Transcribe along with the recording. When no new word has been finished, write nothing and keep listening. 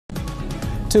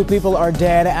Two people are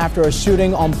dead after a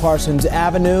shooting on Parsons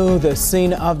Avenue. The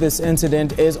scene of this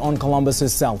incident is on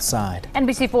Columbus's south side.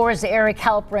 NBC4's Eric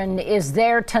Halpern is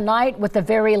there tonight with the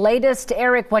very latest.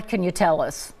 Eric, what can you tell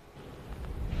us?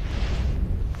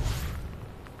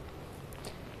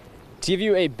 To give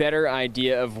you a better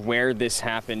idea of where this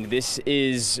happened, this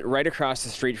is right across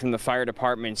the street from the fire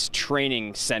department's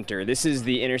training center. This is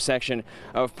the intersection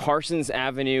of Parsons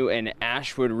Avenue and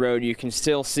Ashwood Road. You can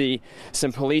still see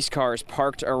some police cars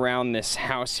parked around this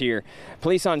house here.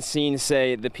 Police on scene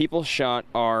say the people shot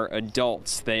are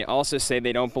adults. They also say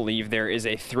they don't believe there is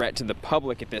a threat to the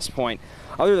public at this point.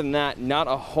 Other than that, not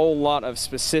a whole lot of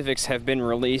specifics have been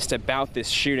released about this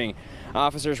shooting.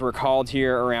 Officers were called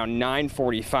here around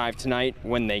 9:45 tonight.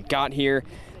 When they got here,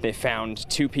 they found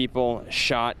two people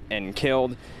shot and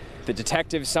killed. The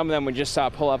detectives, some of them we just saw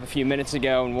pull up a few minutes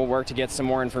ago, and we'll work to get some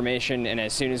more information. And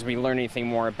as soon as we learn anything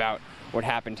more about what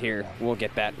happened here, we'll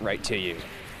get that right to you.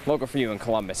 Local for you in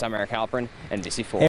Columbus, I'm Eric Halpern, NBC4.